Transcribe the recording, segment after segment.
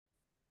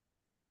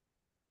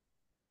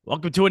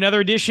Welcome to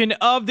another edition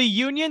of the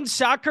Union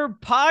Soccer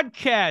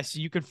Podcast.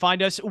 You can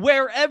find us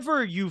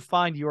wherever you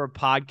find your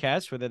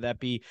podcast, whether that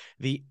be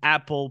the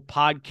Apple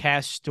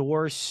Podcast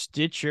Store,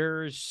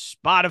 Stitcher,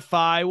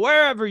 Spotify,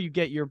 wherever you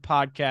get your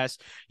podcasts,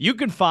 you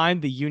can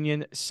find the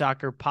Union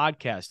Soccer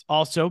Podcast.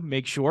 Also,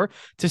 make sure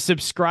to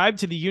subscribe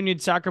to the Union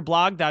Soccer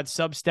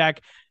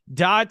blog.substack.com.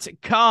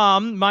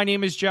 My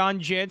name is John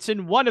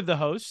Jansen, one of the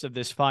hosts of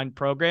this fine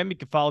program. You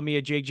can follow me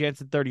at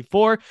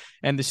jjansen34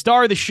 and the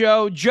star of the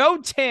show, Joe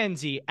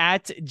Tansey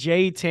at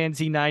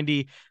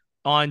jtansey90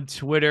 on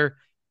Twitter.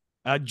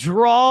 A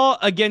draw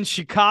against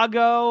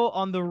Chicago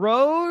on the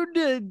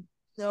road.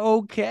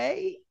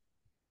 Okay.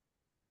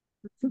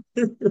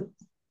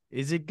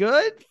 Is it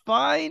good?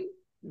 Fine.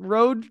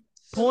 Road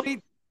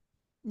point,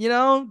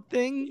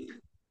 thing.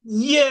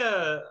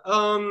 Yeah.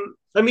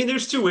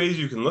 There's two ways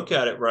you can look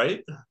at it,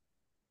 right?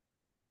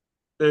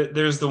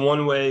 There's the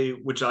one way,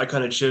 which I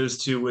kind of chose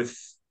to with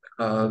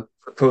a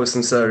post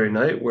on Saturday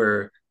night,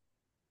 where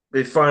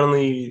they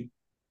finally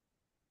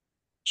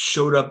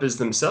showed up as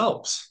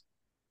themselves.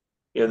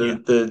 You know,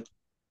 Yeah.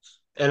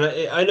 and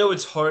I know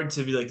it's hard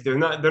to be like they're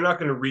not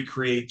going to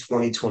recreate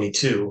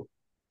 2022,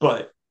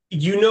 but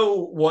you know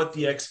what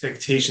the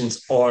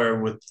expectations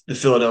are with the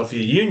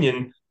Philadelphia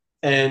Union,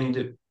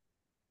 and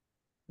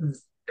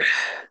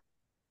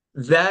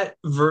that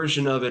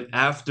version of it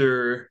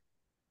after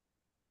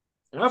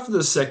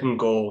the second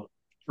goal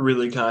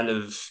really kind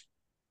of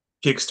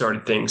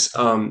kickstarted things.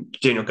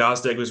 Daniel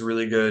Gosdegg was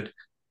really good.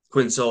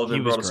 Quinn He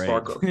Sullivan was brought a great.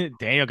 spark.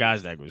 Daniel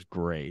Gosdegg was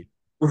great.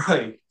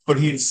 Right, but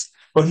he's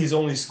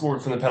only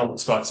scored from the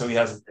penalty spot, so he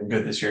hasn't been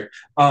good this year.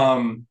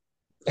 And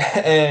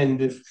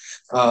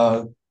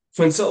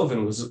Quinn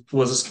Sullivan was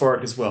a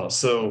spark as well.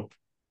 So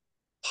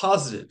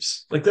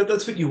positives like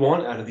that's what you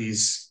want out of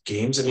these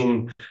games. I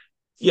mean,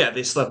 yeah,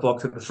 they slept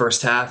walk through the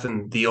first half,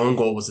 and the own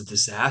goal was a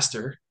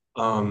disaster.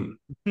 And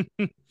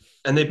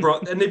they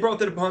brought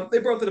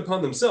that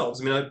upon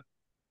themselves. I mean,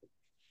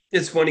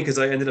 it's funny because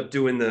I ended up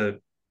doing the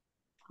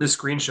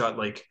screenshot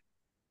like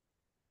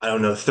I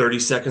don't know 30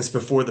 seconds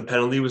before the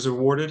penalty was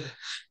awarded,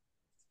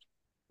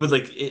 but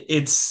like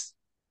it's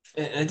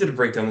I did a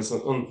breakdown on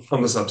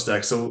the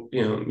Substack, so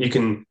you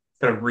can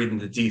kind of read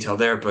into detail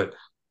there. But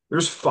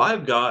there's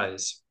five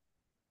guys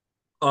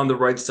on the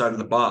right side of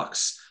the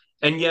box,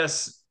 and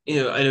yes, I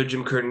know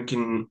Jim Curtin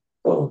can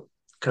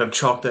kind of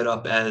chalk that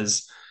up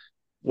as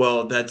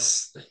well.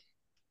 That's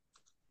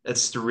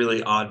just a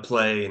really odd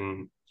play,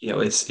 and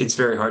it's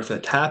very hard for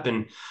that to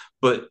happen.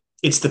 But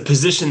it's the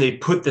position they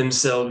put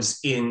themselves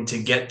in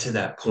to get to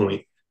that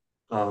point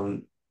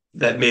um,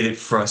 that made it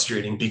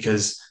frustrating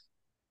because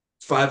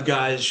five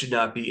guys should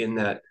not be in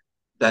that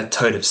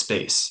tight of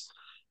space,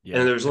 Yeah.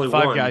 and there's And only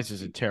Five one. Guys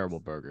is a terrible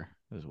burger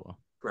as well.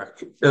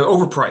 Correct.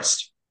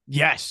 Overpriced.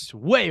 Yes,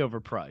 way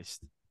overpriced.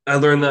 I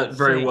learned that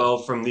very Insane. well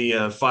from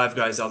the five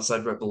guys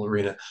outside Red Bull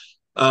Arena.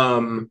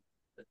 Um,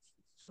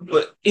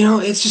 but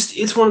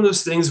it's one of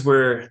those things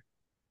where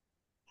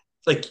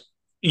like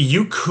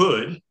you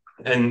could,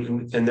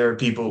 and there are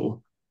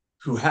people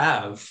who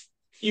have,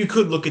 you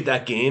could look at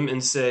that game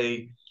and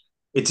say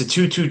it's a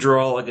 2-2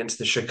 draw against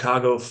the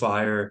Chicago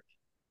Fire.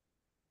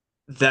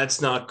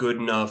 That's not good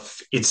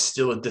enough. It's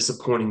still a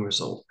disappointing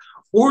result.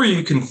 Or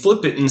you can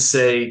flip it and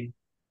say,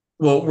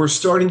 well, we're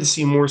starting to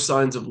see more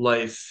signs of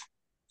life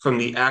from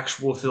the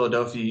actual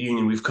Philadelphia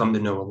Union we've come to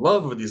know and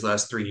love over these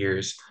last 3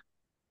 years.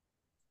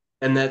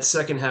 And that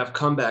second half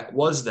comeback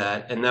was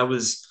that, and that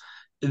was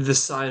the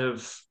sign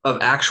of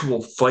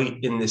actual fight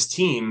in this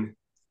team,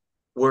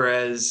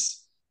 whereas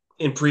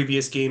in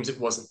previous games it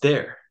wasn't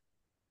there.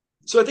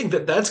 So I think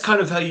that that's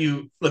kind of how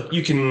you look.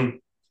 You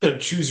can kind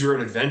of choose your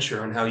own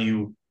adventure on how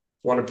you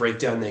want to break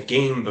down that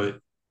game, but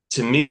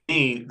to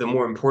me, the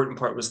more important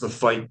part was the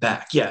fight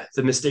back. Yeah,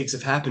 the mistakes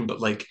have happened, but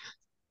like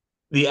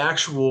the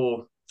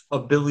actual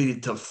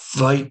ability to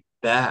fight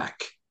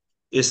back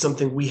is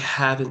something we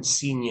haven't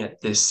seen yet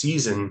this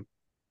season.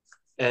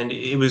 And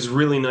it was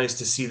really nice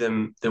to see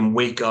them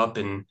wake up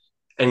and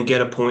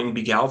get a point and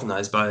be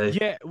galvanized by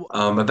Yeah,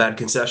 a bad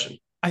concession.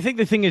 I think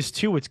the thing is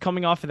too, it's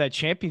coming off of that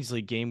Champions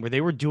League game where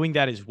they were doing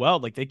that as well.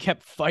 Like they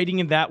kept fighting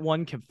in that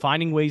one, kept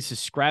finding ways to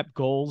scrap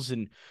goals,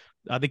 and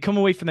they come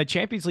away from that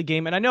Champions League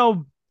game. And I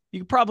know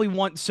you probably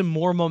want some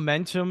more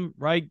momentum,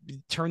 right?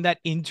 Turn that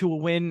into a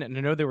win. And I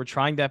know they were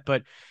trying that,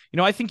 but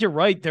I think you're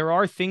right. There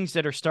are things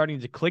that are starting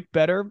to click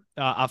better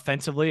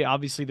offensively.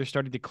 Obviously, they're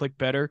starting to click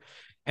better.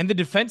 And the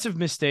defensive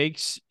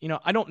mistakes,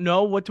 I don't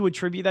know what to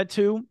attribute that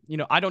to.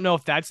 I don't know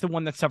if that's the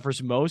one that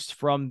suffers most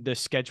from the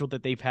schedule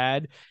that they've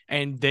had.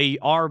 And they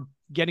are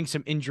getting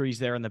some injuries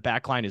there in the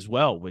back line as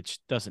well, which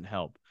doesn't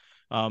help.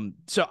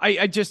 So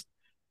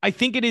I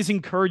think it is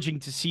encouraging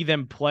to see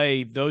them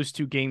play those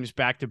two games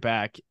back to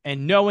back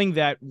and knowing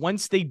that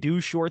once they do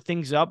shore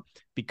things up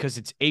because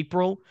it's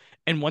April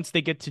and once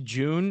they get to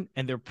June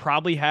and they'll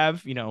probably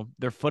have,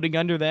 their footing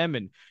under them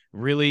and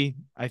really,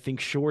 I think,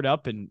 shored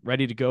up and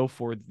ready to go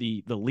for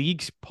the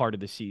league's part of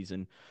the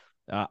season.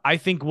 I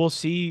think we'll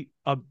see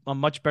a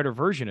much better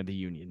version of the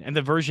Union and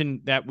the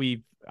version that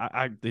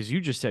as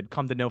you just said,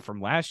 come to know from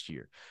last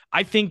year.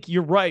 I think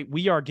you're right.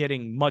 We are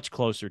getting much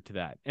closer to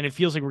that. And it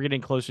feels like we're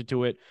getting closer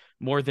to it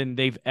more than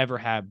they've ever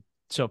had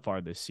so far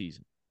this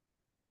season.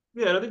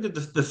 Yeah, and I think that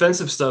the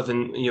defensive stuff,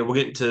 and we'll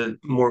get into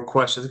more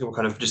questions. I think we'll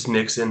kind of just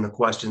mix in the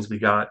questions we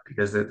got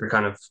because they're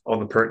kind of all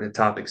the pertinent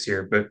topics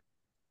here. But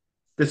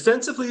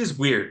defensively is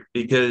weird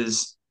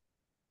because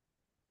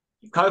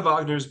Kai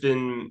Wagner's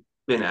been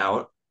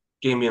out,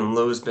 Damian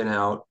Lowe's been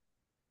out,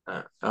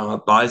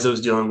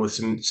 Bizo's dealing with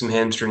some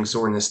hamstring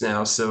soreness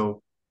now.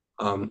 So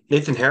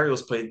Nathan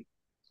Harriel's played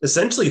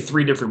essentially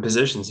three different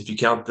positions if you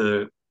count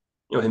the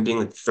him being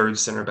like the third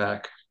center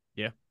back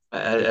Yeah.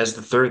 as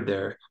the third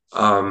there.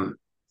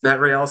 Matt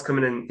Real's come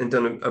in and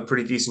done a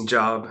pretty decent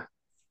job.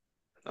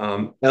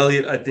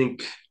 Elliott, I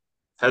think,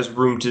 has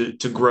room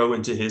to grow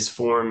into his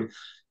form,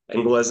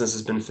 and Glesnes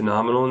has been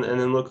phenomenal. And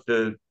then look,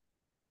 the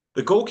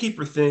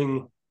goalkeeper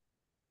thing.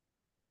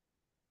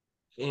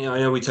 I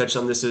know we touched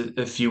on this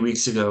a few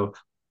weeks ago.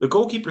 The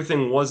goalkeeper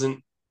thing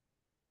wasn't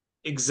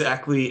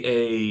exactly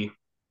a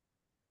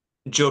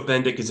Joe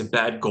Bendick is a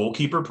bad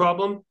goalkeeper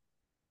problem.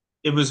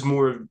 It was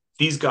more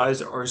these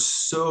guys are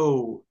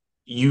so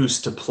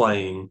used to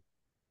playing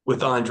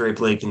with Andre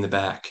Blake in the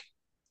back,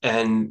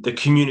 and the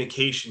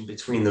communication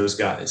between those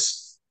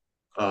guys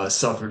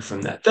suffered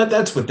from that.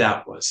 That's what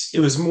that was. It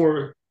was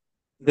more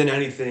than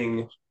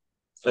anything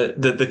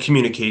the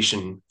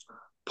communication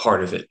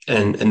part of it,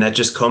 and that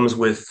just comes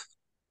with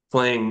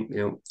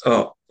playing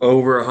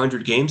over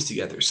 100 games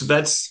together. So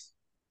that's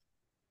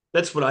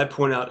what I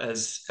point out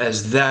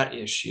as that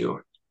issue.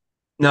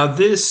 Now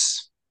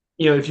this,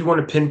 if you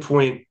want to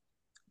pinpoint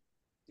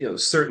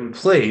certain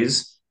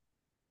plays,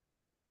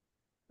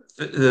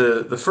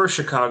 the first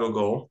Chicago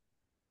goal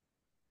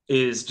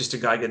is just a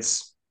guy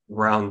gets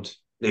around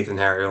Nathan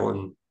Harriel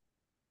and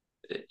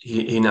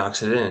he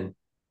knocks it in.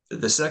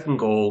 The second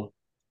goal,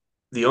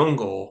 the own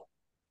goal,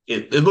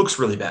 it looks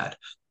really bad,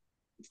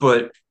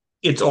 but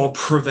it's all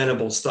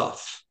preventable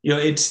stuff.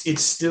 It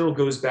still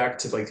goes back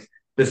to like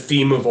the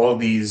theme of all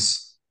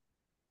these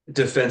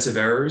defensive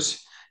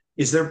errors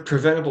is they're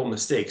preventable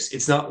mistakes.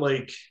 It's not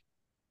like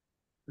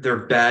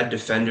they're bad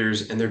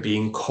defenders and they're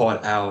being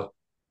caught out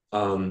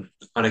on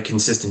a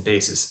consistent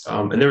basis.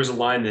 And there was a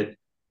line that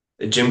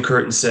Jim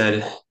Curtin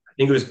said, I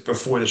think it was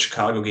before the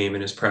Chicago game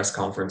in his press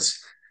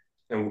conference.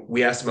 And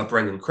we asked him about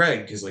Brendan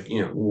Craig because,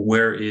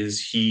 where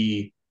is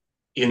he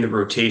in the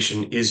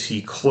rotation? Is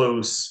he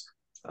close?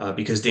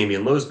 Because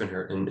Damian Lowe's been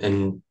hurt.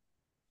 And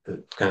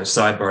the kind of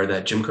sidebar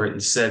that Jim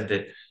Curtin said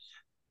that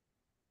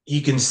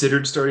he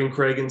considered starting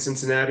Craig in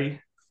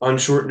Cincinnati on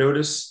short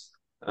notice,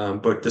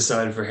 but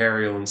decided for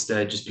Harriel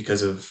instead just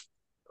because of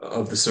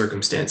the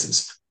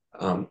circumstances.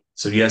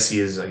 So yes, he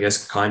is, I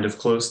guess, kind of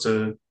close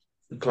to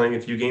playing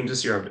a few games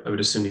this year. I would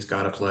assume he's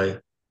got to play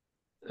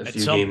a At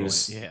few some point,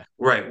 games, yeah.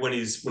 right, when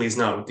he's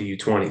not with the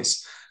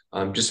U20s,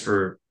 just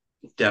for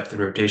depth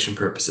and rotation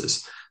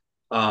purposes.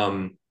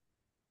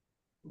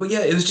 But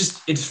yeah,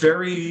 it's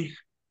very,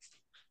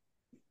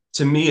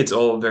 to me, it's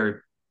all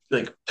very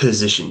like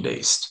position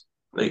based.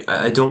 Like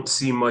I don't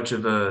see much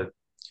of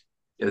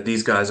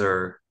these guys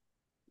are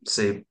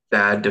say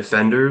bad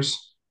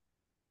defenders.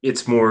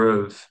 It's more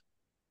of,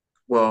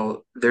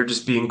 well, they're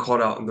just being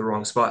caught out in the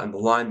wrong spot. And the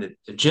line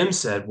that Jim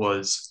said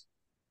was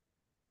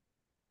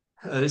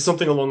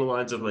something along the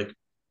lines of like,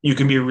 you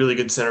can be a really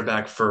good center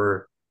back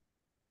for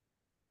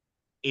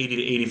 80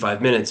 to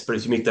 85 minutes, but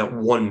if you make that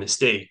one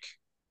mistake,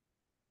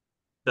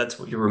 that's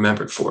what you're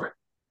remembered for.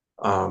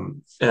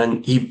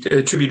 And he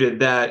attributed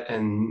that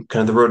and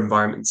kind of the road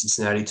environment in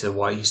Cincinnati to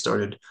why he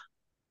started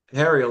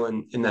Harriel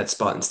in that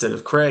spot instead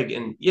of Craig.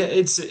 And yeah,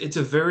 it's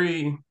a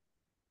very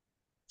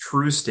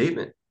true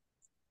statement.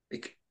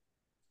 Like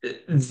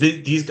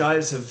these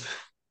guys have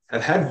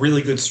had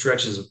really good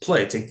stretches of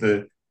play. Take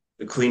the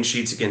clean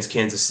sheets against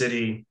Kansas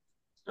City,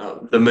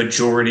 the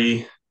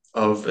majority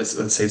of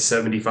let's say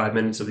 75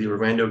 minutes of the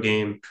Orlando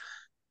game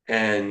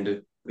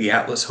and the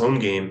Atlas home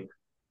game,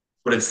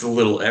 but it's the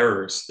little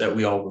errors that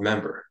we all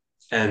remember.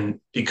 And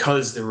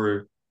because there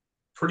were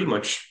pretty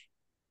much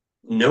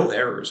no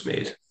errors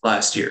made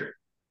last year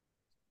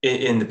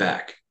in the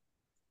back,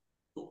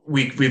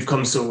 we've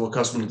come so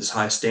accustomed to this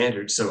high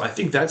standard. So I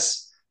think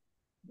that's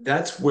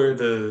where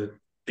the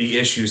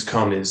issues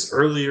come. Is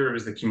earlier it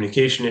was the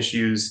communication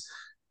issues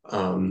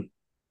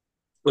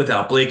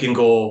without Blake in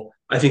goal.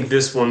 I think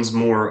this one's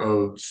more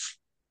of,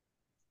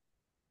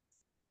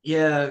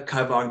 yeah,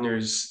 Kai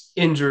Wagner's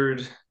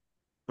injured,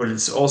 but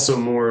it's also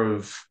more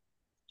of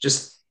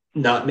just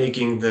not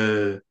making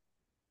the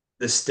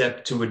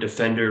step to a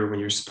defender when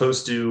you're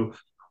supposed to,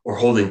 or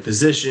holding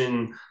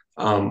position,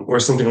 or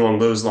something along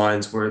those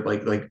lines. Where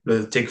like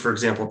the take for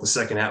example the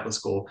second Atlas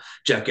goal,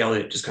 Jack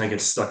Elliott just kind of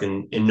gets stuck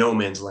in no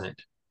man's land,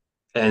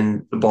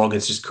 and the ball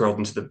gets just curled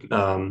into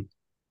the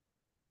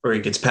or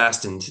it gets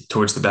passed into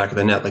towards the back of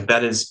the net. Like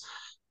that is,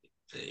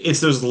 it's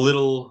those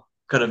little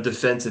kind of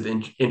defensive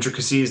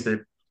intricacies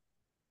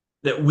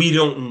that we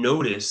don't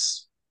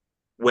notice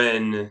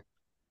when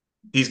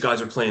these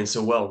guys are playing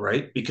so well,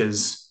 right?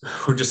 Because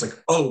we're just like,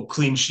 oh,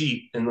 clean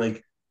sheet, and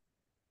like,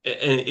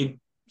 and it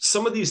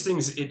some of these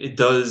things it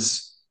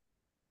does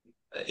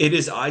it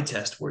is eye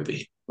test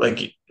worthy,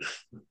 like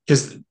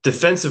because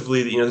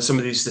defensively, some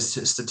of these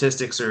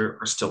statistics are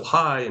still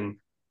high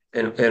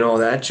and all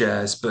that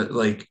jazz, but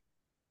like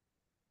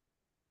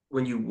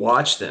when you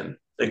watch them,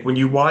 like when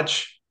you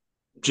watch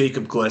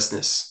Jacob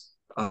Glesnes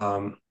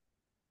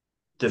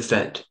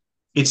defend,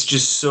 it's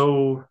just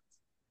so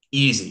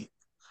easy.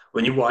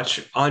 When you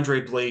watch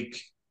Andre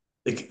Blake,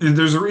 like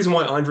there's a reason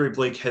why Andre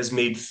Blake has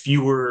made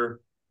fewer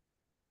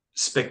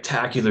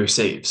spectacular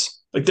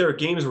saves. Like there are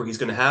games where he's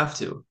going to have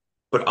to,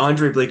 but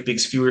Andre Blake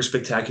makes fewer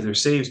spectacular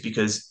saves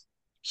because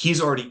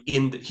he's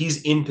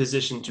in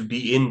position to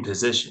be in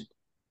position,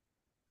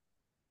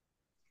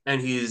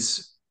 and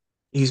he's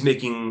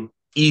making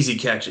easy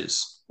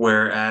catches.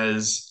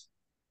 Whereas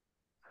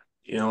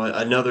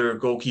another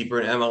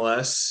goalkeeper in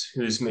MLS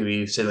who's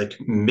maybe say like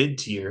mid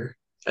tier,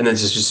 and then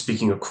just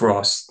speaking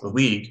across the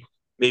league,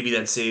 maybe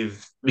that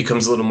save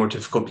becomes a little more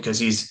difficult because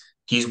he's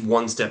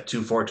one step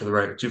too far to the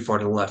right or too far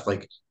to the left,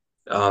 like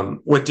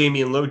what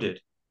Damian Lowe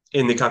did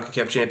in the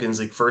CONCACAF Champions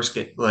League first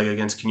game, like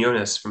against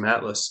Quinones from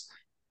Atlas.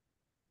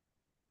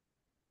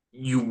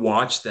 You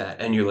watch that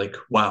and you're like,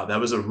 wow, that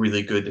was a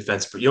really good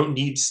defense. But you don't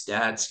need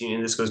stats.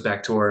 This goes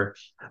back to our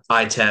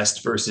eye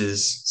test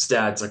versus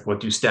stats. Like, what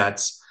do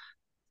stats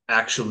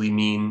actually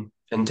mean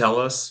and tell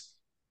us?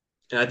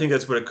 And I think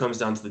that's what it comes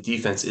down to. The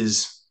defense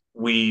is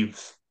we've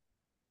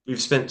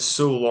spent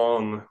so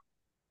long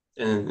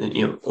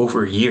and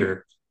over a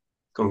year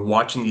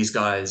watching these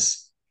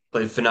guys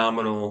play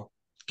phenomenal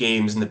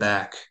games in the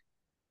back,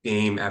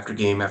 game after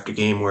game after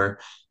game, where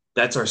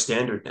that's our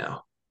standard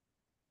now.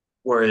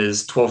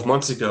 Whereas 12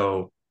 months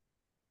ago,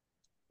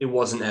 it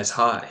wasn't as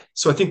high.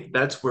 So I think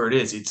that's where it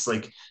is. It's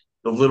like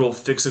the little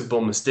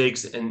fixable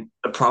mistakes. And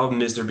the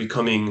problem is they're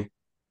becoming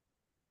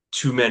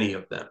too many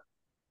of them,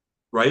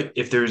 right?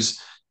 If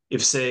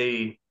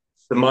say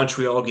the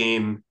Montreal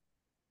game,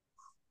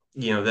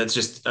 that's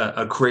just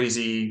a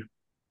crazy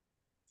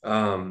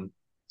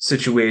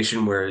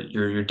situation where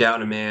you're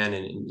down a man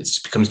and it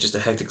becomes just a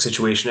hectic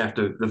situation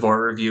after the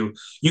VAR review.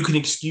 You can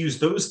excuse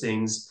those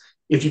things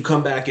if you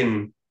come back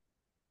and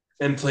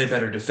play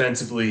better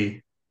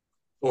defensively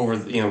over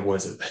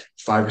was it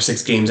 5 or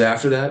 6 games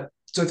after that.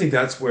 So I think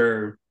that's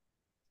where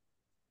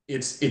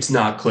it's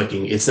not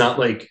clicking. It's not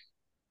like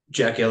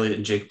Jack Elliott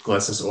and Jake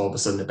Gillespie all of a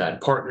sudden a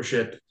bad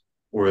partnership,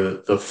 or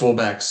the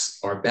fullbacks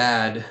are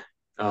bad.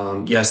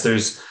 Yes,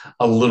 there's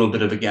a little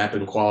bit of a gap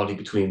in quality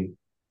between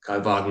Kai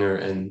Wagner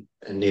and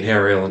Nate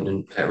Harriel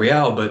and at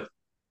Real, but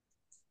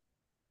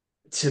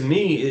to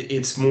me,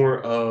 it's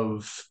more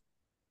of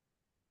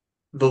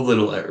the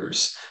little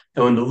errors.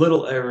 And when the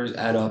little errors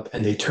add up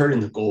and they turn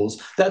into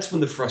goals, that's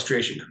when the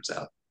frustration comes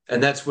out.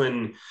 And that's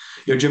when,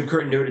 Jim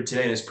Curtin noted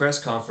today in his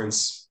press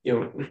conference,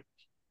 the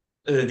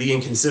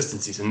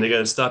inconsistencies, and they got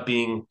to stop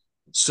being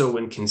so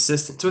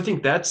inconsistent. So I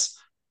think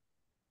that's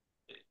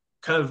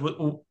kind of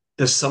what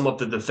to sum up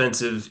the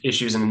defensive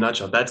issues in a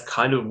nutshell. That's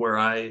kind of where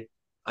I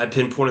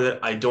pinpointed it.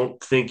 I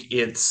don't think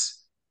it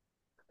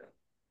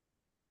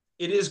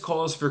is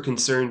cause for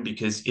concern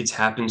because it's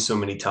happened so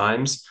many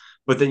times.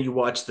 But then you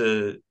watch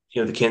the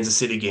Kansas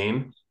City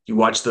game, you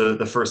watch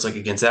the first like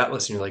against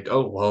Atlas, and you're like,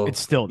 oh It's well,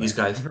 still these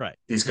there. guys Right.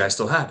 these guys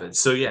still happen.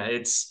 So yeah,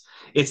 it's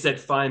that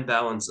fine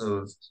balance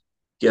of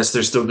yes,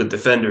 they're still good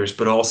defenders,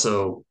 but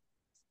also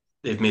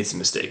they've made some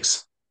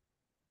mistakes.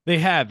 They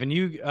have. And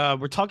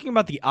we're talking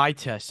about the eye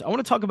test. I want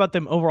to talk about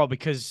them overall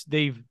because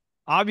they've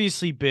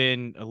obviously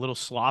been a little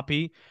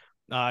sloppy.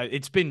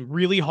 It's been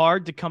really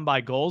hard to come by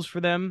goals for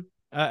them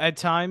at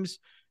times.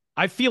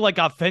 I feel like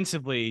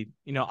offensively,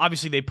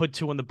 obviously they put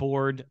two on the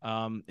board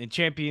in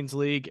Champions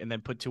League and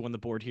then put two on the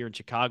board here in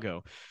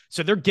Chicago.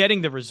 So they're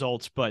getting the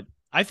results, but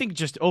I think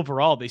just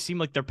overall, they seem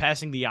like they're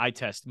passing the eye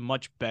test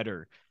much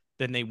better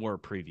than they were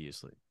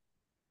previously.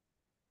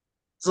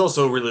 It's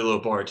also a really low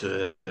bar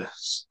to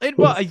It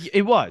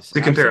was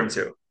compare them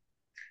absolutely. to.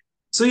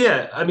 So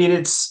yeah, I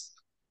mean,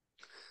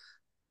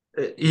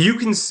 you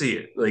can see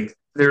it. Like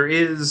there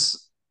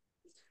is,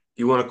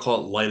 you want to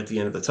call it light at the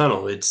end of the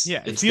tunnel. Yeah,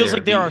 it It's feels there.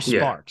 like there are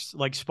Yeah, sparks.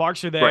 Like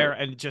sparks are there right,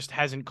 and it just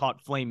hasn't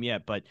caught flame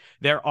yet, but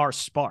there are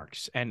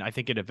sparks and I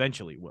think it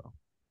eventually will.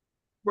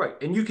 right,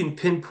 and you can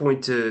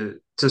pinpoint to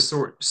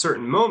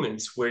certain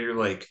moments where you're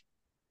like,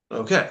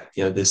 okay,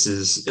 this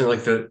is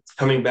like the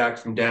coming back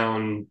from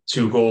down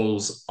 2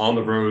 goals on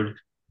the road.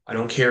 I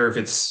don't care if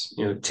it's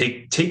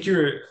take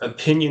your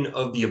opinion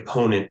of the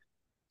opponent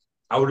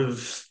out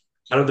of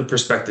the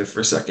perspective for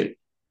a second.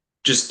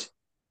 Just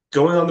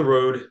going on the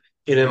road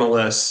in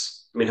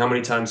MLS. I mean, how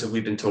many times have we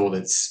been told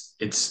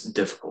it's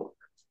difficult?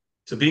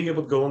 So being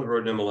able to go on the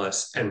road in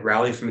MLS and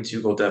rally from a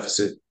 2 goal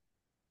deficit,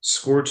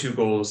 score 2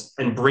 goals,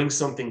 and bring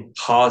something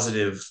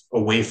positive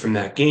away from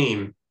that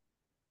game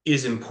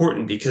is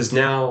important because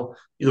now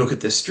you look at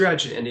this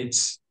stretch and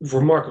it's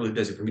remarkably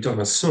busy. We're talking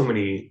about so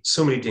many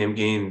damn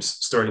games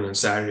starting on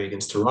Saturday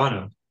against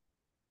Toronto,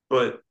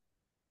 but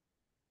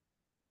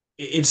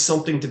it's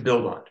something to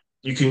build on.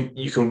 you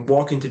can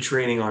walk into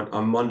training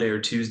on Monday or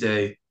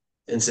Tuesday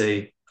and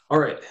say, all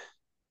right,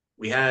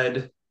 we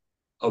had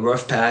a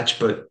rough patch,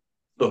 but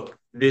look,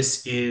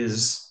 this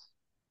is,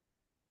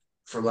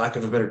 for lack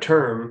of a better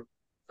term,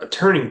 a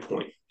turning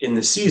point in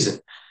the season.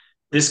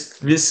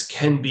 This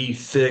can be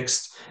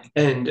fixed,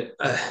 and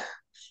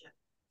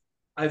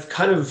I've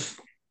kind of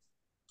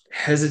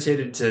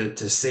hesitated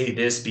to say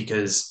this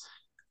because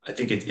I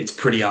think it's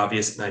pretty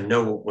obvious, and I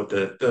know what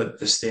the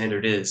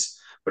standard is,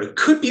 but it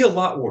could be a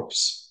lot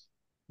worse.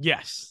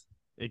 Yes,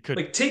 it could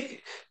Like be.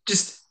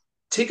 just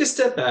take a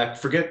step back,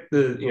 forget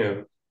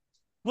the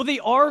Well, they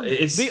are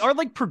it's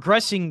like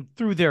progressing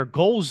through their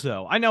goals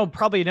though. I know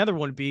probably another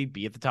one would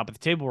be at the top of the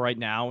table right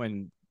now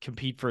and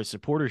compete for a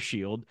supporter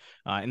shield.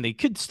 And they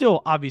could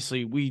still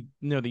obviously we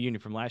know the union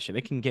from last year.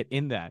 They can get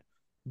in that.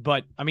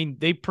 But I mean,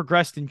 they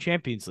progressed in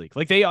Champions League.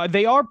 Like they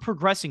are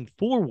progressing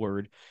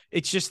forward.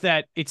 It's just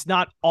that it's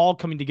not all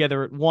coming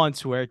together at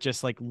once where it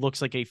just like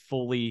looks like a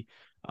fully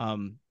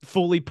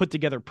put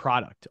together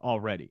product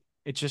already.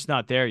 It's just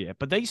not there yet.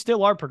 But they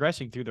still are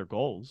progressing through their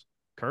goals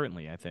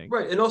currently, I think.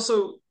 right, and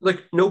also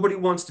like nobody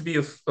wants to be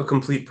a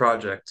complete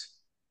project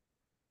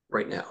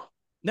right now.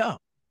 No,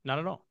 not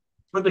at all.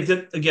 But like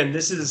that, again,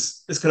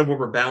 this kind of where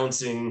we're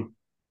balancing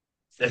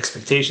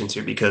expectations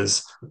here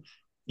because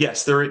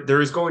yes,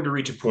 there is going to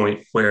reach a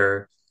point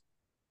where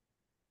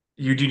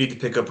you do need to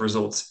pick up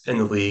results in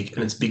the league,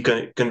 and it's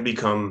going to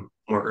become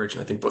more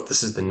urgent. I think, but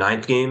this is the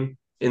ninth game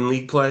in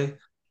league play,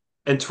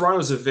 and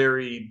Toronto's a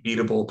very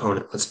beatable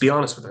opponent. Let's be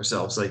honest with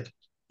ourselves. Like,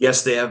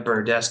 yes, they have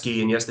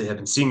Bernardeschi, and yes, they have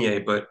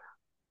Insigne, but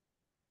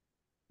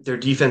their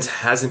defense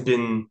hasn't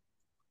been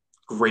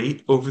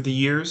great over the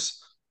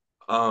years.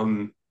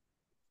 Um,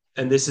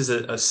 and this is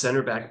a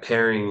center back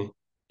pairing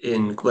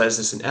in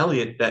Glesnes and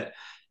Elliott that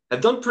have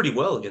done pretty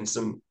well against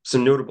some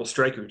notable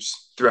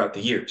strikers throughout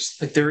the years.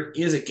 Like there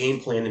is a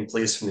game plan in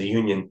place from the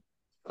Union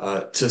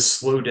to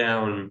slow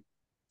down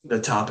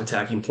the top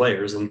attacking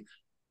players, and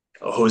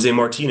Jose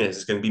Martinez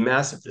is going to be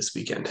massive this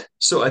weekend.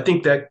 So I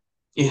think that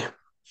yeah,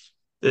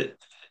 that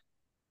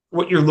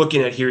what you're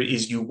looking at here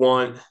is you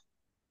want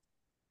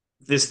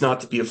this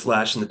not to be a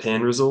flash in the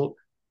pan result.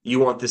 You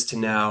want this to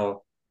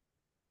now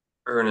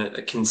earn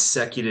a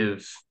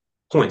consecutive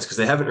points because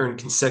they haven't earned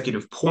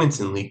consecutive points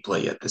in league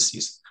play yet this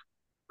season.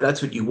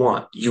 That's what you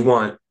want. You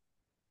want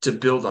to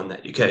build on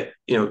that. Okay,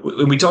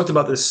 we talked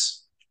about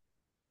this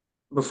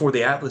before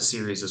the Atlas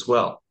series as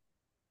well.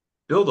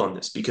 Build on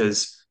this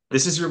because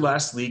this is your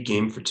last league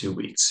game for 2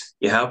 weeks.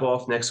 You have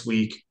off next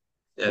week,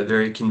 a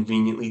very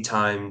conveniently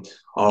timed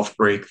off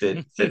break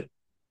that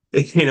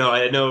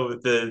I know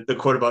the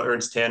quote about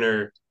Ernst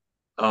Tanner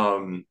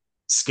um,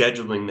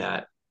 scheduling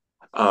that.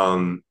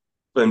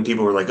 When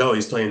people were like, "Oh,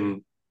 he's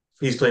playing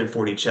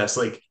 40 chess."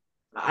 Like,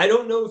 I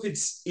don't know if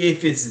it's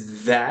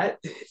that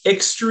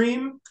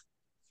extreme,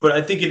 but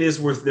I think it is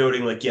worth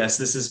noting. Like, yes,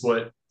 this is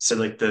what said.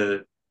 Like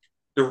the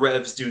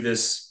Revs do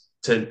this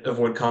to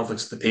avoid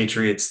conflicts with the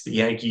Patriots, the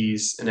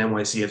Yankees, and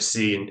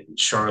NYCFC and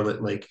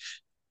Charlotte. Like,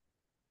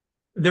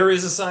 there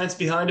is a science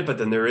behind it, but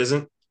then there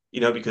isn't.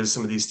 Because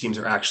some of these teams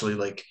are actually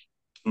like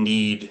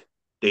need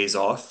days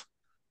off.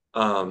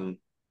 Um,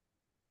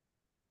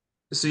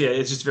 so yeah,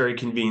 it's just very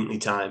conveniently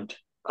timed.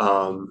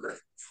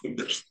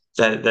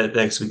 That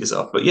next week is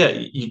off, but yeah,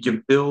 you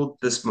can build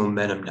this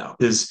momentum now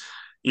because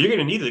you're going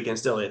to need it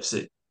against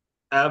LAFC.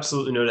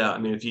 Absolutely no doubt. I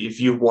mean, if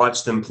you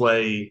watch them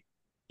play,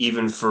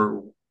 even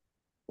for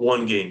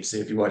one game, say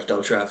if you watched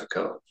El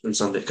Trafico on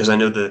Sunday, because I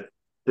know the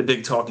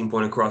big talking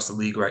point across the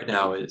league right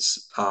now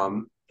is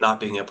not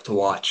being able to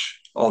watch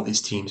all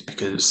these teams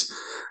because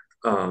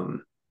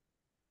um,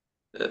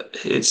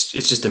 it's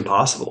just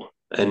impossible.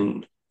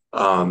 And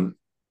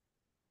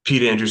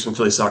Pete Andrews from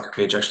Philly Soccer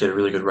Page actually had a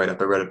really good write up.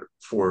 I read it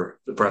for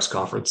the press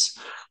conference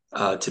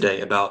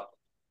today about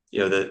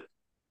the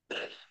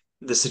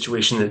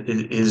situation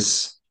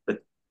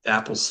that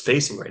Apple's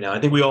facing right now. I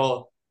think we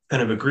all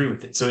kind of agree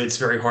with it. So it's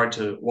very hard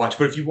to watch.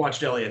 But if you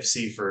watched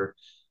LAFC for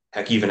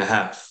heck even a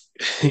half,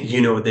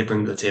 you know what they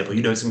bring to the table.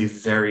 You know it's gonna be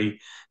very,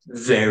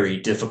 very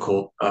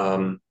difficult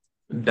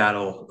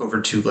battle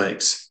over 2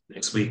 legs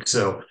next week.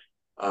 So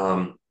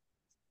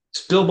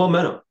just build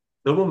momentum,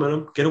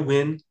 get a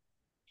win,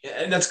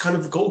 and that's kind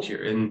of the goal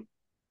here. And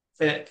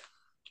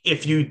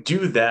if you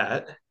do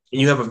that,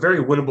 and you have a very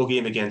winnable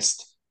game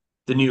against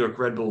the New York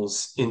Red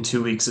Bulls in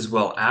 2 weeks as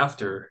well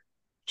after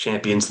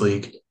Champions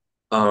League,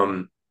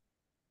 um,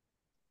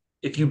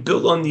 if you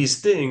build on these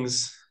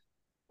things,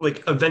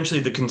 like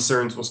eventually the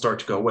concerns will start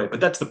to go away. But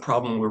that's the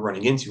problem we're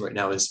running into right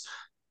now is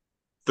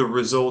the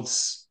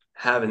results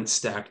haven't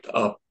stacked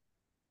up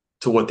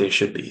to what they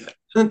should be.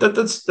 And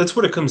that's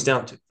what it comes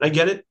down to. I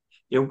get it.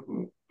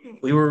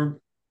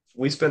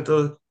 We spent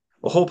a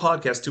whole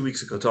podcast 2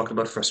 weeks ago talking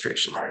about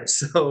frustration.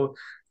 So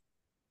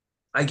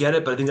I get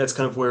it, but I think that's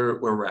kind of where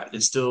we're at.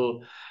 It's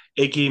still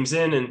 8 games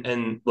in,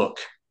 and look,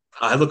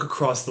 I look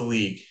across the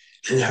league,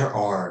 and there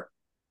are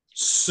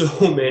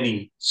so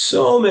many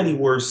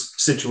worse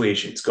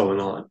situations going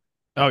on,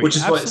 Oh yeah, which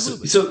is why. So,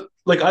 absolutely. so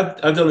like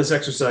I've done this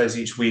exercise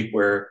each week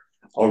where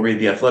I'll read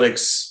the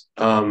Athletics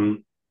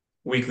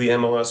weekly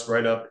MLS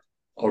write up.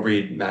 I'll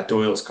read Matt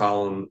Doyle's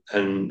column,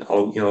 and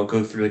I'll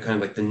go through the kind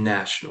of like the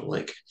national.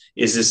 Like,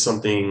 is this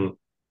something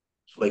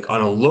like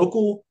on a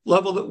local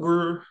level that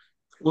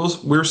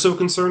we're so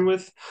concerned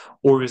with,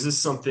 or is this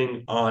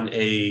something on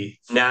a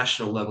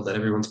national level that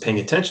everyone's paying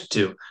attention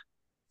to?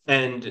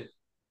 And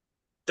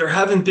there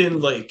haven't been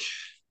like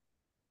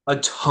a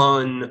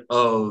ton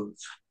of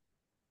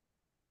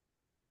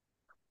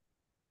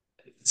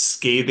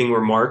scathing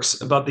remarks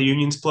about the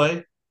Union's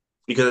play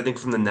because I think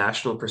from the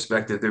national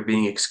perspective they're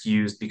being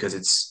excused because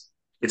it's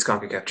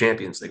CONCACAF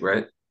Champions League,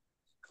 right?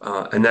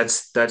 And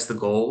that's the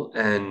goal.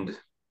 And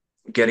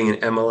getting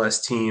an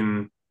MLS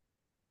team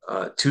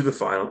to the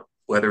final,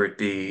 whether it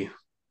be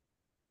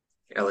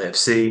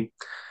LAFC,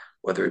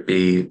 whether it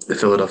be the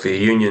Philadelphia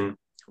Union,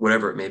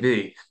 whatever it may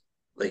be,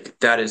 like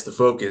that is the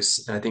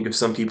focus. And I think if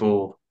some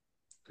people,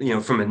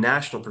 from a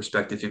national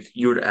perspective, if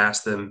you were to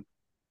ask them,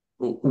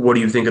 what do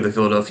you think of the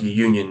Philadelphia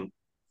Union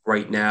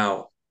right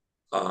now?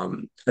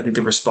 I think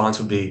the response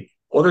would be,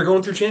 well, they're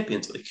going through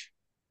Champions League.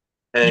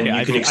 And Yeah,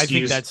 you can I think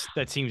excuse,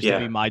 that seems to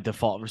be yeah, my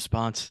default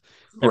response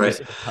every right.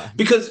 single time.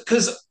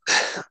 Because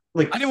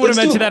like, I didn't want to let's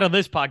mention do that on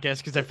this podcast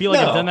because I feel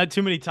like I've done no, that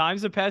too many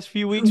times the past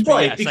few weeks. But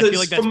right. yes, I feel Because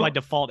like that's my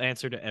default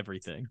answer to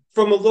everything.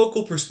 from a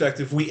local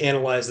perspective, we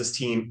analyze this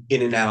team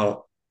in and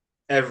out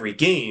every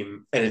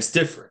game, and it's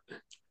different.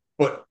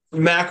 But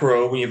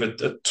macro, when you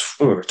have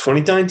a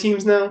 29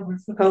 teams now,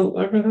 how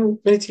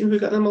many teams we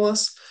got in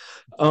MLS?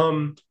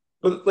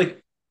 But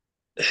like,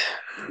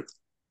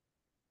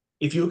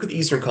 if you look at the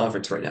Eastern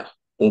Conference right now,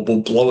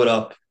 we'll blow it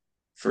up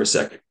for a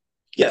second.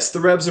 Yes, the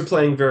Rebs are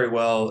playing very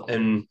well,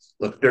 and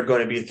look, they're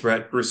going to be a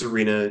threat. Bruce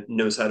Arena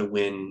knows how to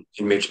win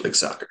in Major League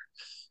Soccer.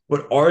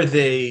 But are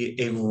they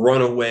a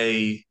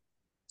runaway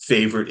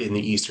favorite in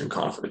the Eastern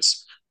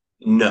Conference?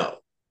 No.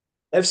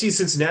 FC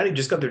Cincinnati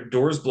just got their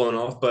doors blown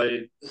off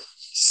by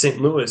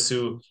St. Louis,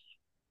 who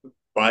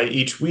by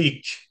each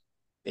week,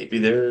 maybe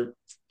they're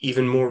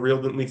even more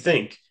real than we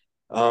think.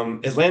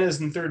 Atlanta's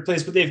in third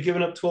place, but they've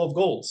given up 12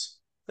 goals.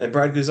 And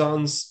Brad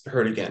Guzan's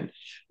hurt again.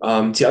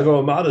 Thiago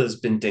Amada has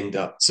been dinged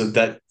up. So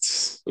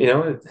that's,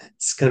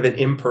 it's kind of an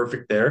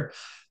imperfect there.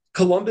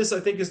 Columbus, I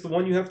think, is the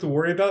one you have to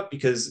worry about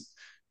because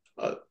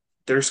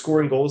they're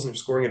scoring goals and they're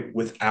scoring it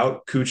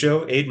without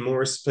Cucho. Aiden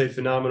Morris played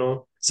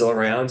phenomenal.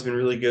 Celarayon's been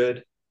really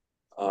good.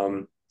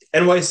 Um,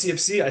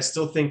 NYCFC, I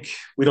still think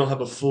we don't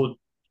have a full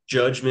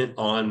judgment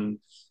on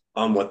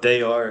what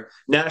they are.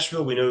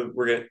 Nashville, we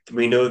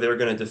know they're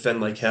gonna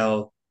defend like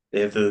hell.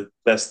 They have the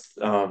best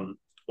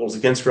goals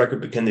against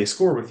record, but can they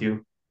score with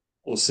you?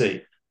 We'll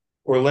see.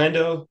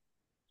 Orlando,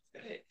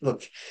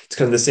 look, it's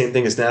kind of the same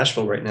thing as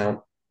Nashville right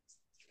now,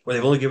 where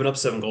they've only given up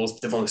 7 goals,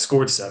 but they've only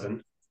scored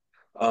 7.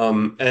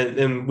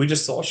 And we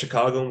just saw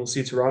Chicago, and we'll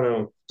see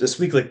Toronto this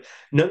week. Like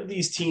none of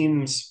these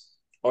teams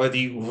are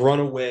the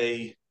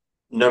runaway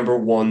number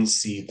one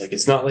seed. Like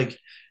it's not like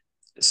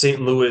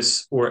St.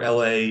 Louis or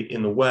LA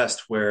in the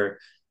West or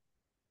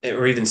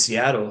even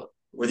Seattle,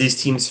 where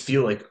these teams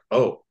feel like,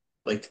 oh,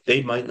 like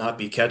they might not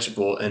be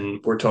catchable. And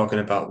we're talking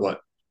about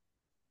what,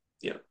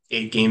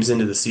 8 games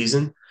into the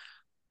season.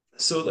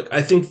 So like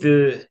I think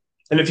and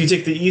if you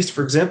take the East,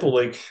 for example,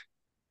 like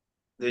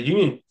the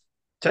Union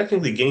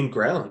technically gained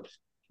ground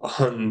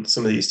on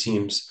some of these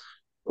teams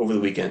over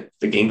the weekend.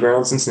 They gained ground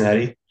on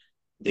Cincinnati.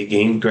 They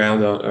gained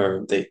ground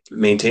or they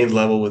maintained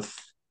level with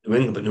New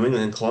England, but New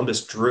England and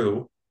Columbus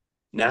drew.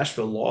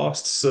 Nashville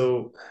lost.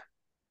 So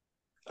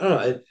I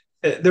don't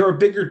know. There are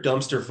bigger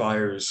dumpster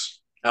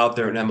fires out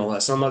there in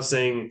MLS. I'm not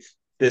saying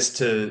this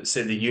to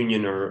say the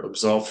Union are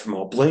absolved from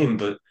all blame,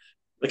 but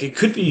like it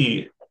could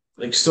be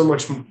like so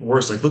much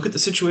worse. Like look at the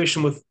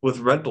situation with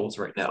Red Bulls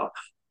right now.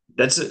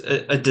 That's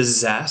a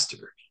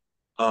disaster.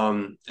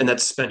 And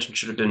that suspension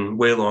should have been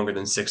way longer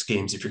than 6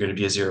 games if you're going to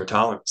be a zero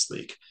tolerance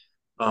league.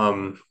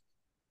 Um,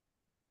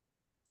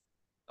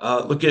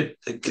 look at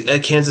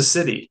Kansas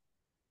City,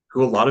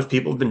 who a lot of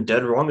people have been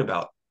dead wrong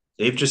about.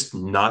 They've just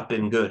not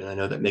been good. And I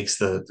know that makes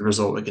the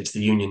result against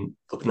the Union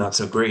look not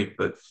so great,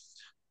 but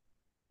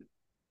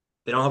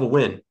they don't have a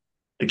win.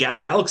 The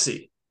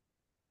Galaxy,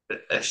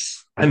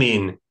 I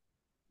mean,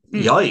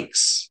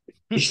 yikes,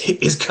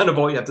 is kind of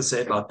all you have to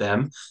say about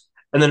them.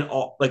 And then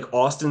like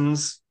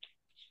Austin's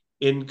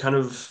in kind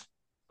of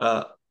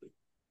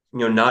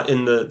not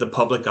in the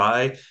public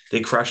eye.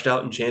 They crashed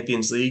out in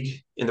Champions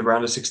League in the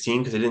round of 16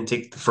 because they didn't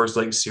take the first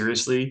leg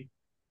seriously.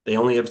 They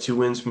only have 2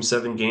 wins from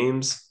 7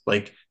 games.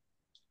 Like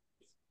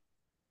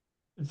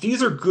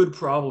these are good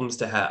problems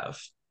to have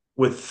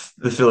with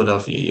the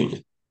Philadelphia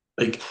Union.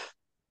 Like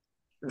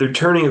they're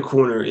turning a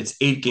corner. It's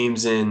 8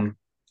 games in,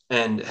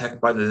 and heck,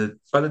 by the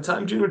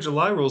time June or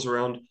July rolls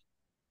around,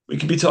 we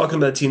could be talking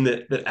about a team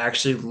that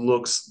actually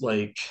looks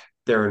like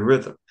they're in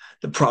rhythm.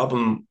 The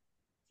problem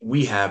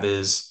we have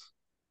is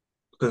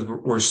because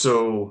we're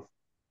so,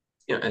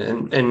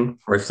 and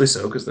rightfully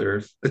so, because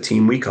they're the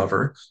team we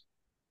cover.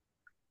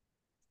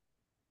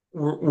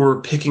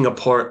 We're picking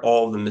apart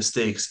all the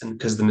mistakes, and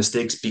because the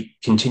mistakes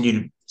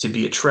continue to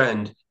be a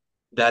trend,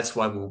 that's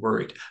why we're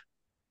worried.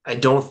 I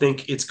don't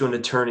think it's going to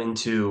turn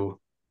into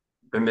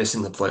they're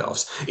missing the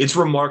playoffs. It's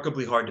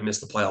remarkably hard to miss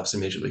the playoffs in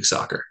Major League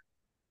Soccer.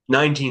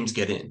 9 teams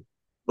get in.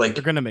 They're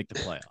Like gonna make the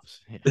playoffs.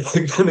 Yeah.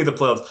 they're gonna make the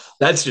playoffs.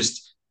 That's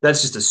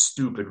just a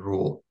stupid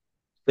rule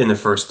in the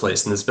first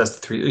place in this best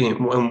of three. And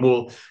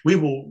we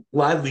will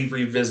gladly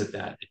revisit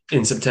that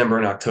in September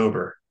and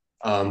October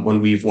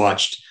when we've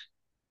watched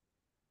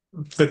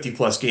 50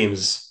 plus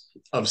games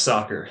of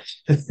soccer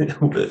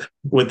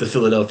with the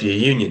Philadelphia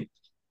Union.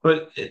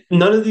 But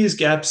none of these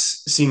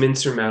gaps seem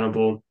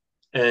insurmountable.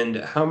 And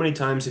how many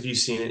times have you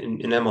seen it in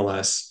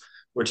MLS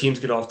where teams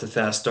get off to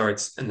fast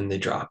starts and then they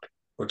drop,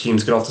 or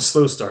teams get off to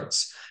slow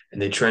starts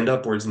and they trend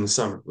upwards in the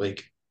summer?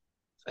 Like,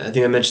 I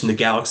think I mentioned the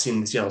Galaxy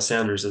and the Seattle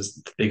Sounders as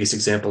the biggest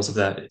examples of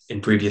that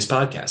in previous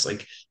podcasts.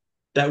 Like,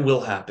 that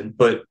will happen,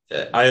 but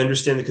I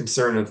understand the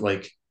concern of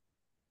like,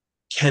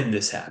 can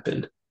this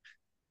happen?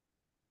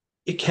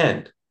 It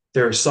can.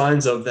 There are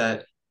signs of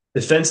that.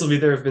 Defensively,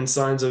 there have been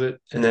signs of it,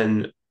 and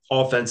then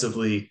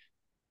offensively,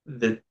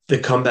 the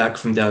comeback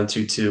from down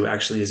 2-2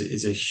 actually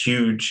is a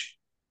huge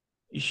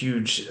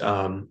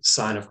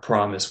sign of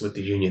promise with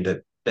the Union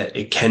that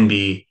it can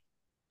be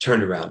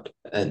turned around.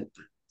 And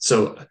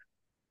so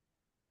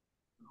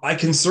my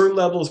concern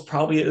level is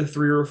probably at a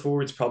 3 or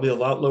 4. It's probably a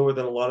lot lower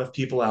than a lot of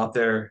people out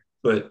there.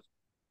 But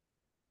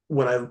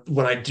when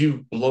I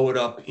do blow it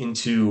up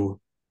into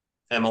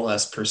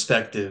MLS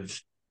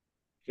perspective,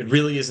 it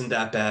really isn't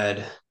that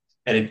bad,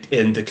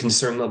 and the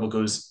concern level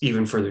goes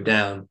even further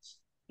down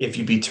if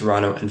you beat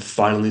Toronto and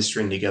finally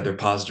string together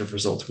positive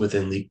results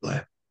within league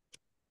play.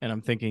 And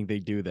I'm thinking they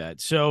do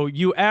that. So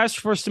you asked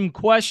for some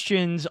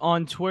questions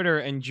on Twitter,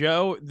 and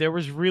Joe, there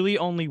was really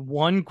only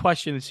one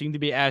question that seemed to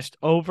be asked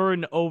over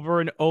and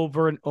over and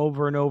over and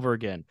over and over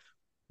again.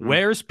 Mm.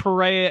 Where's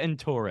Perea and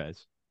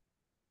Torres?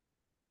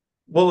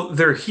 Well,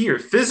 they're here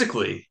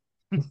physically.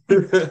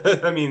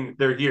 I mean,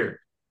 they're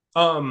here.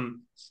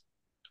 Um,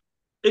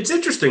 it's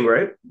interesting,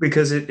 right?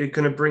 Because it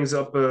kind of brings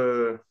up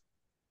the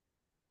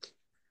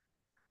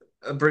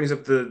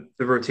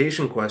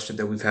rotation question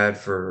that we've had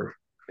for,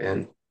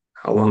 and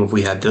how long have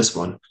we had this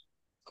one?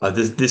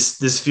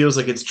 This feels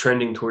like it's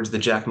trending towards the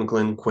Jack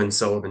McGlynn Quinn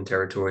Sullivan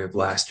territory of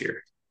last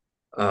year,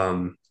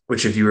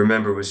 which, if you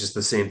remember, was just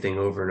the same thing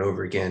over and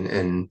over again,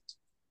 and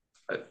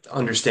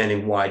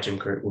understanding why Jim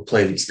Curtin would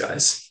play these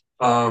guys.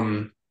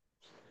 Perea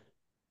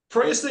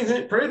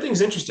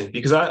thing's interesting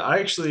because I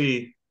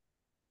actually,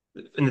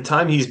 in the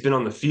time he's been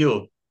on the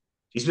field,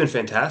 he's been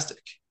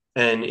fantastic,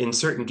 and in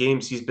certain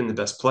games he's been the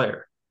best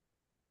player.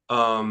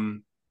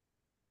 Um,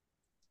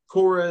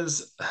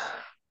 Torres,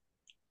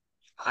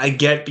 I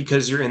get,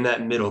 because you're in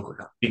that middle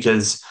ground,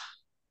 because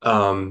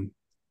um,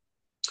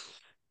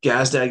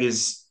 Gazdag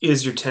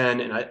is your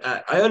 10, and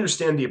I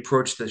understand the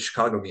approach to the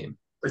Chicago game.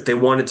 Like, they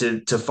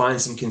wanted to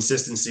find some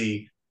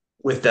consistency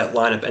with that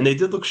lineup, and they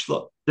did look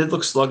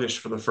sluggish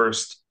for the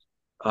first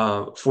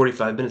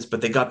 45 minutes, but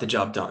they got the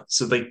job done.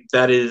 So like,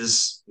 that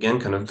is again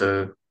kind of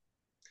the,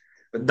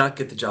 not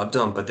get the job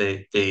done, but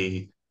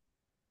they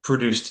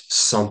produced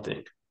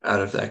something out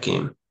of that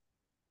game.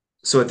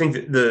 So I think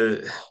that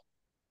the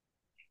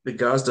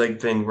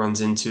Gazdag thing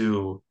runs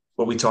into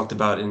what we talked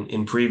about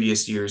in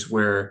previous years,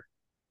 where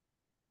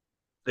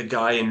the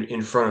guy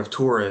in front of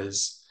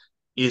Torres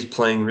is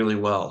playing really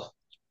well.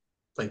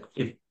 Like,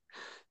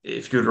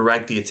 if you were to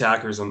rank the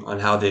attackers on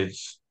how they've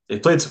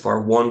played so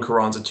far, 1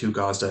 Carranza, 2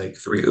 Gazdag,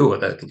 3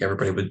 Ua, I think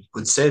everybody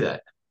would say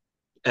that.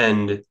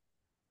 And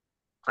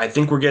I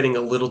think we're getting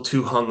a little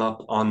too hung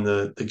up on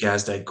the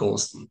Gazdag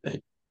goals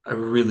thing. I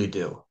really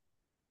do.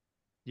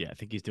 Yeah, I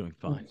think he's doing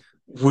fine.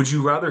 Would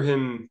you rather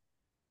him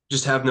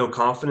just have no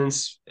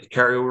confidence,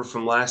 carry over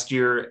from last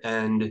year,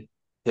 and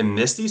him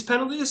miss these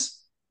penalties?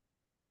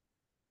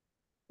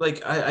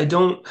 Like, I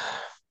don't.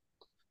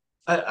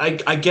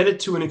 I get it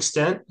to an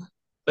extent.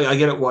 Like, I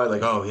get it why.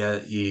 Like, oh yeah,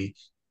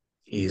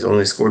 he's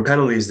only scored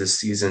penalties this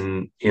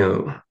season.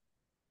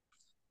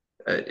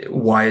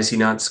 Why is he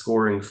not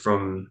scoring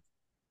from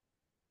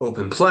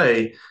open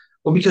play?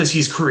 Well, because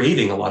he's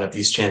creating a lot of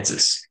these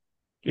chances.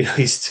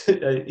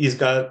 He's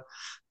got, I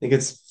think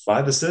it's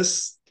 5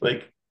 assists.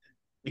 Like,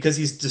 because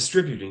he's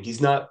distributing. He's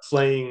not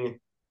playing.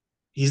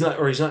 He's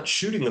not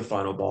shooting the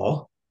final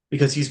ball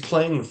because he's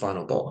playing the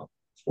final ball,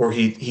 or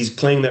he's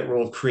playing that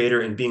role of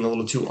creator and being a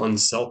little too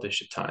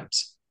unselfish at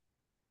times.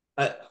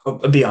 I'll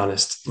be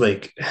honest.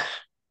 Like,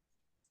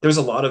 there's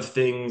a lot of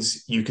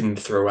things you can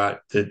throw at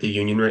the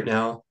Union right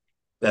now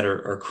that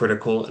are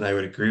critical, and I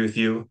would agree with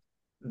you.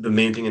 The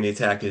main thing in the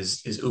attack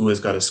is Ua's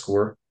got to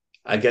score.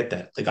 I get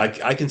that.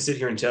 Like, I can sit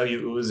here and tell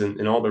you Ua's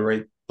in all the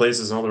right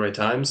places and all the right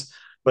times,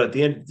 but at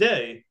the end of the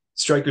day,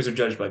 strikers are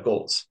judged by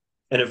goals.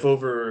 And if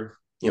over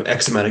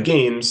X amount of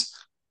games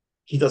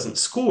he doesn't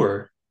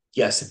score,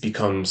 yes, it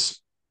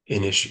becomes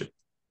an issue.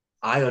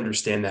 I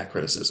understand that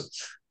criticism,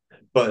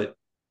 but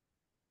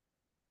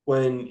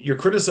when you're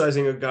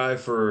criticizing a guy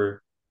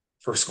for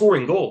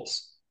scoring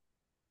goals,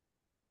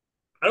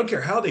 I don't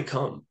care how they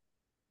come.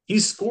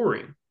 He's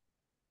scoring.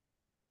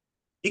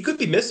 He could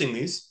be missing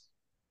these.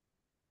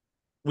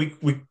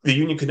 The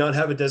Union could not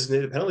have a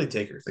designated penalty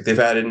taker like they've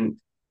had in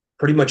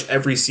pretty much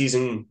every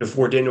season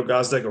before Daniel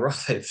Gazdag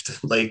arrived.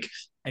 Like,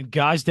 And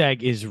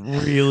Gazdag is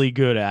really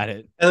good at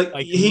it. and like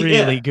Like yeah,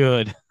 really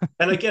good.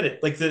 and I get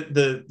it. Like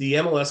the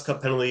MLS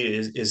Cup penalty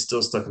is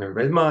still stuck in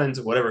everybody's minds,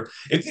 or whatever.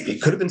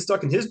 It could have been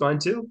stuck in his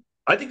mind too.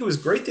 I think it was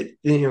great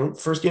that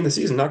first game of the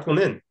season knocked one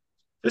in. It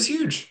was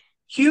huge,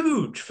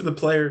 huge for the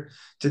player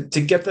to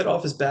get that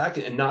off his back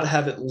and not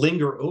have it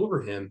linger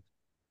over him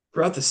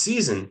throughout the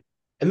season.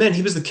 And man,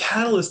 he was the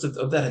catalyst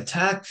of that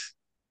attack.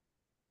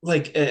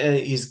 Like, and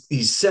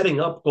he's setting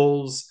up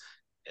goals.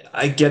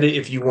 I get it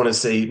if you want to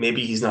say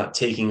maybe he's not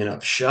taking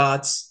enough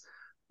shots,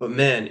 but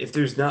man, if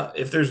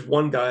there's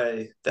one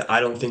guy that I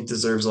don't think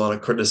deserves a lot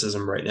of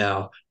criticism right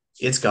now,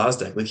 it's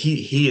Gazdag. Like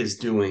he is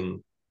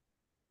doing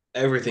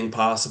everything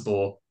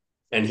possible,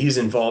 and he's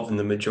involved in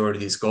the majority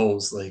of these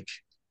goals. Like,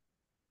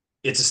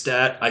 it's a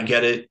stat, I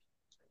get it.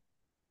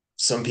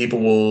 Some people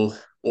will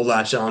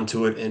latch on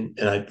to it, and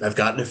I've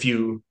gotten a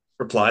few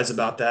replies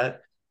about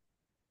that.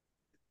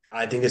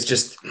 I think it's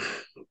just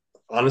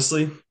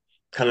honestly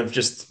kind of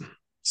just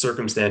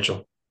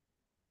circumstantial.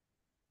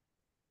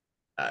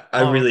 I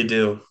Oh, really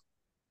do.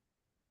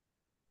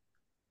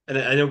 And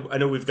I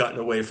know we've gotten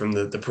away from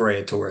the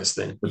Pereira Torres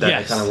thing, but that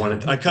yes.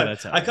 But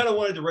that's I how. kind of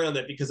wanted to write on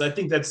that because I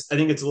think it's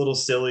a little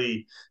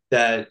silly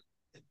that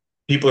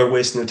people are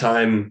wasting their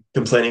time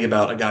complaining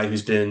about a guy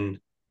who's been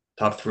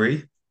top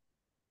three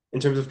in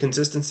terms of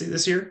consistency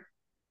this year,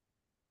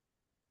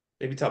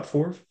 maybe top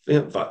four,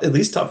 at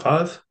least top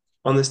five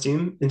on this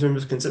team in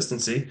terms of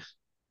consistency.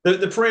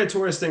 The Pereira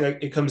Torres thing,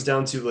 it comes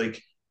down to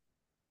like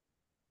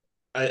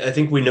I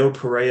think we know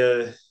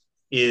Pereira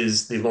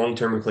is the long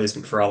term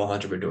replacement for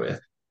Alejandro Bedoya.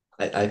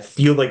 I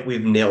feel like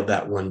we've nailed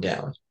that one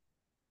down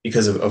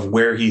because of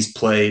where he's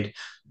played,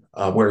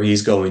 where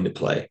he's going to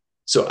play.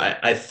 So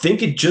I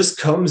think it just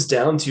comes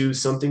down to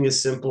something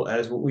as simple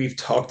as what we've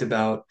talked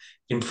about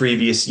in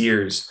previous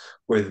years,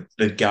 where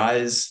the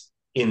guys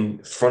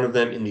in front of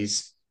them in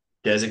these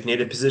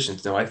designated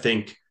positions. Now, I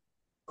think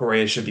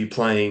Correa should be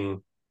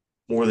playing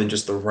more than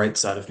just the right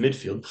side of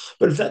midfield.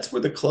 But if that's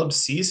where the club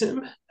sees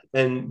him,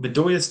 and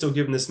Bedoya is still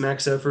giving this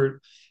max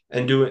effort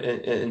and doing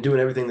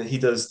everything that he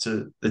does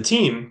to the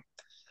team,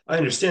 I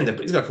understand that,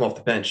 but he's got to come off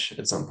the bench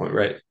at some point,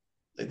 right?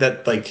 Like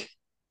that, like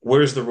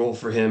where's the role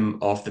for him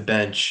off the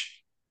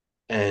bench,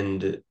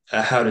 and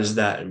how does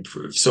that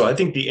improve? So I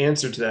think the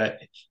answer to that,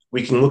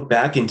 we can look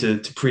back into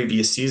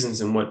previous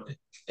seasons and what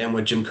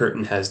Jim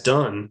Curtin has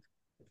done,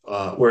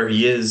 where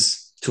he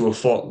is to a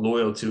fault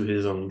loyal to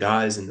his own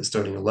guys in the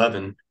starting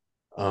 11.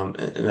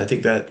 And I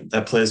think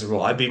that plays a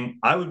role.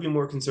 I would be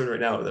more concerned right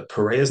now that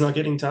Pereira is not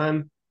getting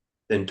time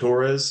than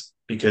Torres,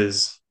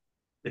 because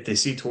if they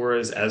see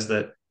Torres as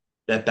that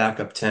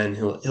backup 10,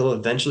 he'll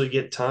eventually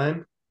get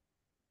time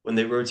when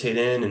they rotate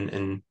in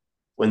and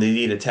when they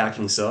need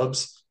attacking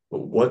subs. But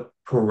what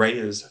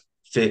Pereira's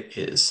fit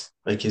is,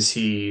 like, is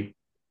he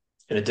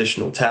an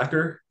additional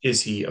attacker?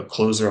 Is he a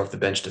closer off the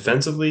bench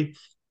defensively?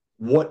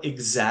 What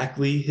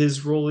exactly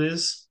his role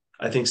is,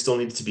 I think still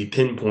needs to be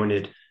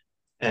pinpointed,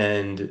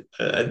 and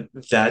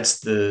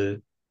that's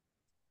the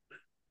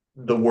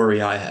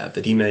worry I have,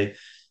 that he may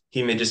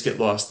just get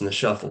lost in the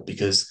shuffle,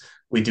 because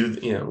we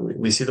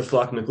see the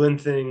Flock McGlynn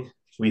thing,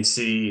 we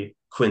see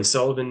Quinn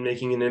Sullivan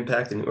making an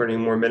impact and earning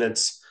more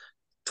minutes,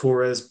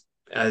 Torres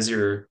as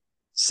your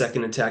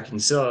second attacking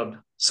sub.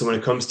 So when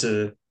it comes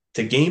to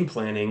game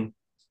planning,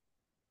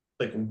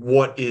 like,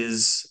 what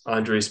is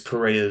Andres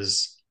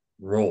Pereira's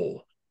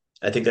role?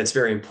 I think that's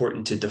very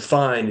important to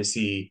define. Is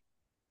he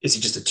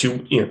just a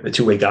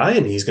two way guy,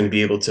 and he's going to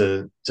be able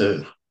to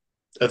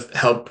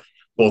help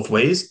both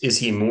ways? Is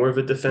he more of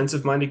a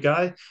defensive minded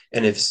guy?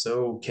 And if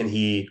so, can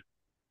he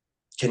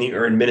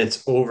earn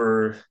minutes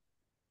over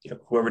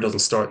whoever doesn't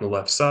start on the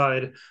left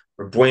side,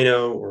 or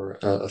Bueno, or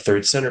a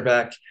third center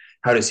back?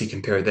 How does he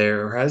compare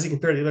there, or how does he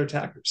compare to the other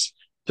attackers?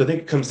 So I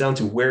think it comes down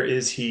to where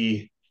is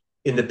he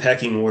in the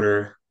pecking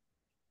order,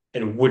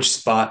 and which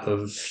spot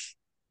of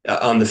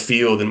on the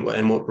field,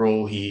 and what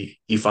role he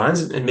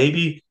finds, and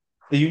maybe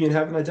the Union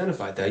haven't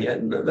identified that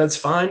yet. That's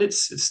fine.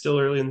 It's still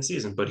early in the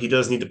season, but he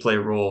does need to play a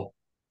role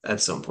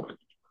at some point.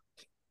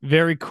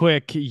 Very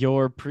quick,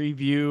 your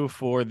preview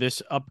for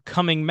this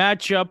upcoming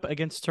matchup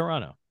against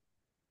Toronto.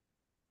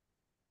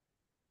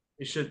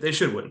 They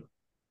should win.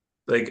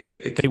 Like,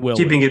 They will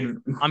keeping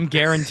win. it. I'm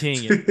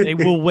guaranteeing it. They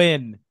will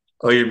win.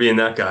 Oh, you're being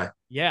that guy.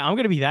 Yeah, I'm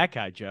gonna be that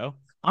guy, Joe.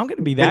 I'm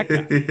gonna be that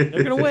guy.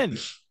 They're gonna win.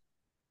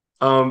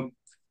 um,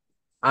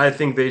 I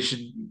think they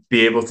should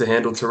be able to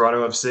handle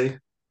Toronto FC.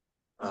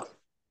 Uh,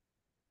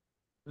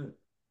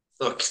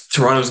 Look,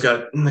 Toronto's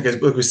got, like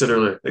we said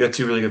earlier, they got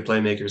two really good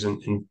playmakers,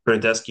 and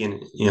Bernadeschi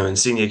and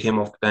Insigne came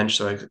off the bench,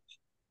 so I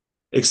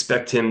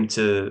expect him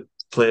to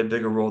play a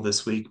bigger role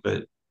this week.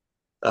 But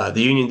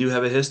the Union do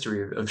have a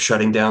history of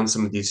shutting down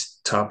some of these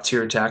top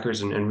tier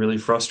attackers, and really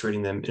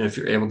frustrating them. And if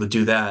you're able to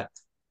do that,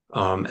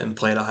 and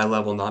play at a high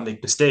level, not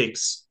make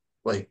mistakes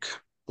like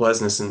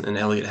Lesnes and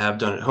Elliott have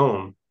done at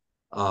home,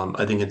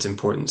 I think it's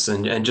important.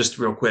 And just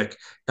real quick,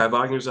 Kai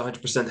Wagner's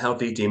 100%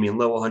 healthy, Damian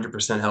Lowe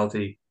 100%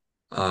 healthy.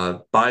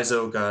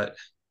 Bizo got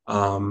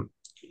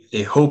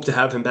They hope to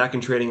have him back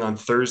in training on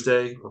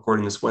Thursday,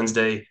 recording this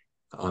Wednesday.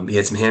 He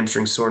had some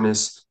hamstring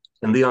soreness.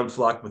 And Leon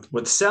Flock, with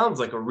what sounds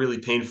like a really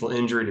painful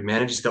injury to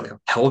manage, he's got like a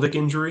pelvic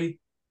injury.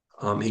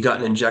 He got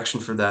an injection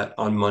for that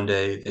on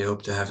Monday. They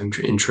hope to have him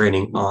in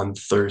training on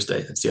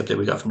Thursday. That's the update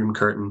we got from Jim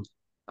Curtin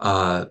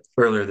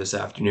earlier this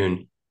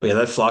afternoon. But yeah,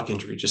 that Flock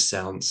injury just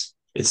sounds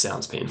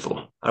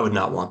painful. I would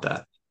not want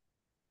that.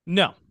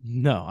 No,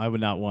 no, I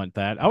would not want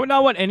that. I would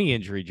not want any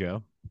injury,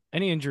 Joe.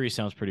 Any injury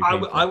sounds pretty I,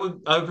 w- painful. I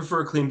would I would prefer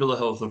a clean bill of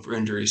health over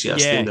injuries.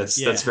 Yes, I think Yeah, that's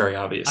yeah. very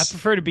I obvious.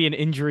 prefer to be an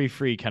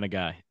injury-free kind of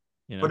guy,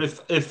 you But know?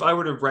 if I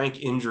were to rank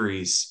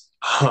injuries,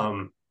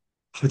 I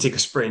would take a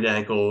sprained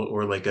ankle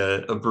or like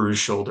a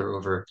bruised shoulder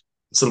over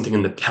something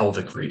in the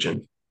pelvic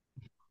region.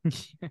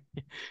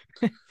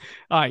 All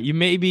right, you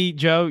may be,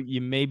 Joe,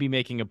 you may be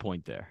making a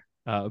point there.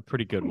 A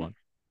pretty good one.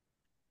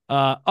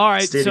 All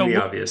right, Stating so the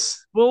we'll,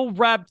 obvious. we'll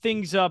wrap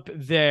things up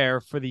there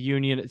for the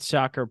Union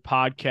Soccer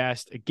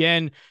podcast.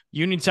 Again,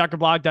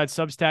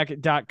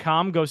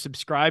 unionsoccerblog.substack.com. Go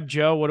subscribe,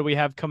 Joe. What do we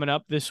have coming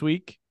up this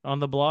week on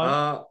the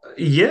blog?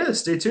 Yeah,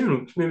 stay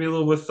tuned. Maybe a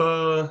little with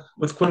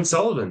Quinn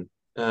Sullivan,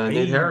 Nate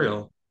Hey,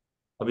 Harriel.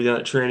 I'll be down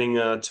at training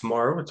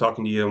tomorrow. We're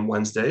talking to you on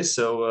Wednesday,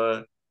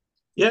 so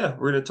yeah,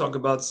 we're going to talk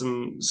about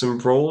some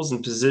roles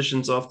and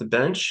positions off the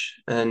bench,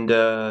 and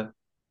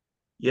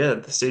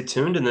yeah, stay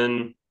tuned. And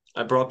then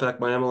I brought back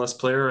my MLS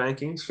player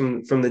rankings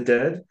from the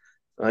dead.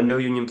 No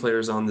Union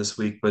players on this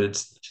week, but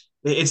it's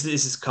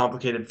this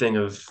complicated thing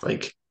of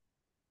like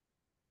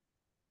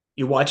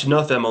you watch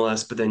enough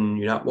MLS, but then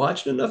you're not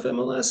watching enough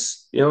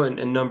MLS,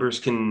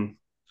 and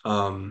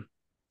um,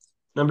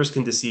 numbers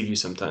can deceive you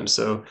sometimes.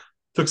 So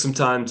took some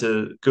time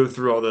to go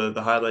through all the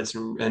highlights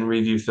and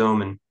review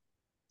film and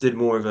did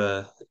more of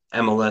a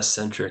MLS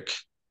centric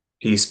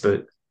piece.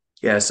 But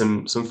yeah,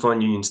 some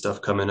fun Union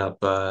stuff coming up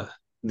the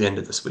end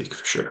of this week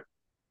for sure.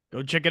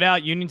 go check it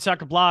out,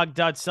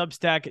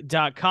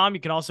 unionsoccerblog.substack.com. You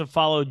can also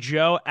follow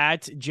Joe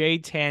at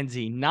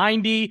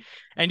jtansey90.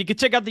 And you can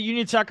check out the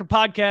Union Soccer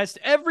Podcast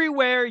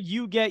everywhere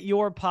you get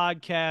your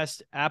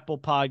podcast, Apple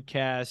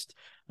Podcast,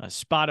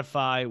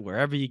 Spotify,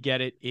 wherever you get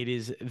it. It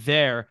is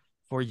there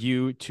for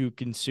you to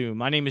consume.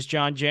 My name is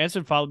John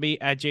Jansen. Follow me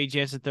at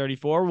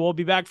jjansen34. We'll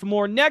be back for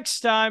more next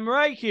time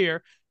right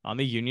here on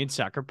the Union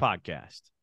Soccer Podcast.